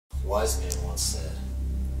wise man once said,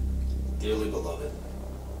 "Dearly beloved,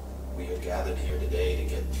 we are gathered here today to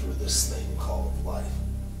get through this thing called life."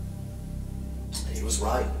 And he was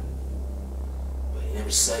right. But he never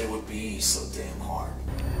said it would be so damn hard.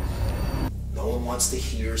 No one wants to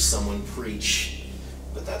hear someone preach,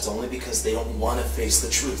 but that's only because they don't want to face the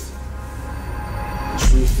truth. The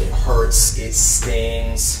truth, it hurts, it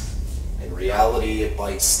stings. In reality, it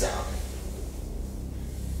bites down.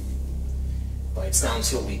 Bites down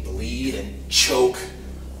till we bleed and choke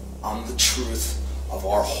on the truth of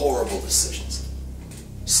our horrible decisions.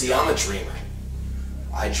 See, I'm a dreamer.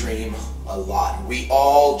 I dream a lot. We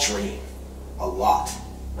all dream a lot,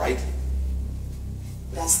 right?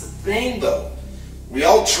 That's the thing, though. We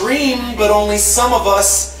all dream, but only some of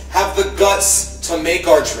us have the guts to make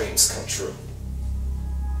our dreams come true.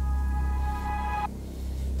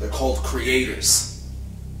 They're called creators.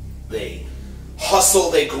 They hustle,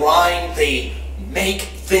 they grind, they make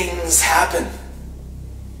things happen.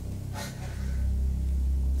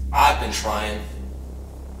 I've been trying.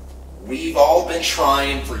 We've all been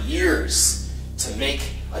trying for years to make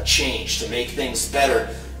a change, to make things better,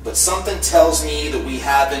 but something tells me that we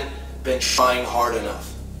haven't been trying hard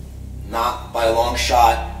enough. Not by a long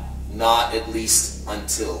shot, not at least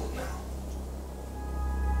until now.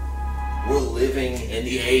 We're living in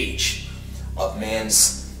the age of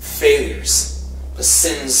man's failures, the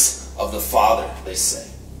sins of the father, they say.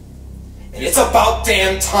 And it's about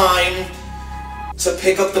damn time to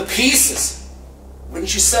pick up the pieces,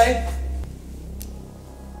 wouldn't you say?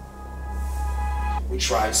 We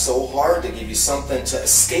tried so hard to give you something to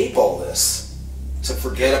escape all this, to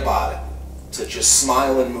forget about it, to just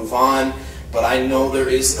smile and move on, but I know there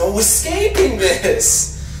is no escaping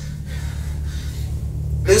this.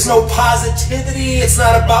 There's no positivity. It's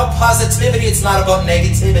not about positivity. It's not about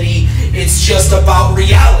negativity. It's just about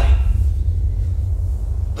reality.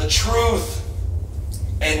 The truth.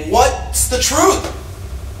 And what's the truth?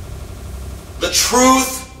 The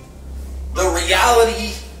truth, the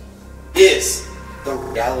reality is that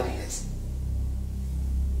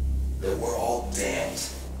we're all damned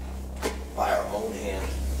by our own hand.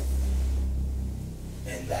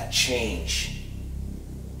 And that change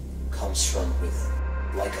comes from within.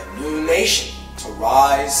 Like a new nation to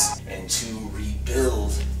rise and to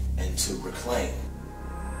rebuild and to reclaim.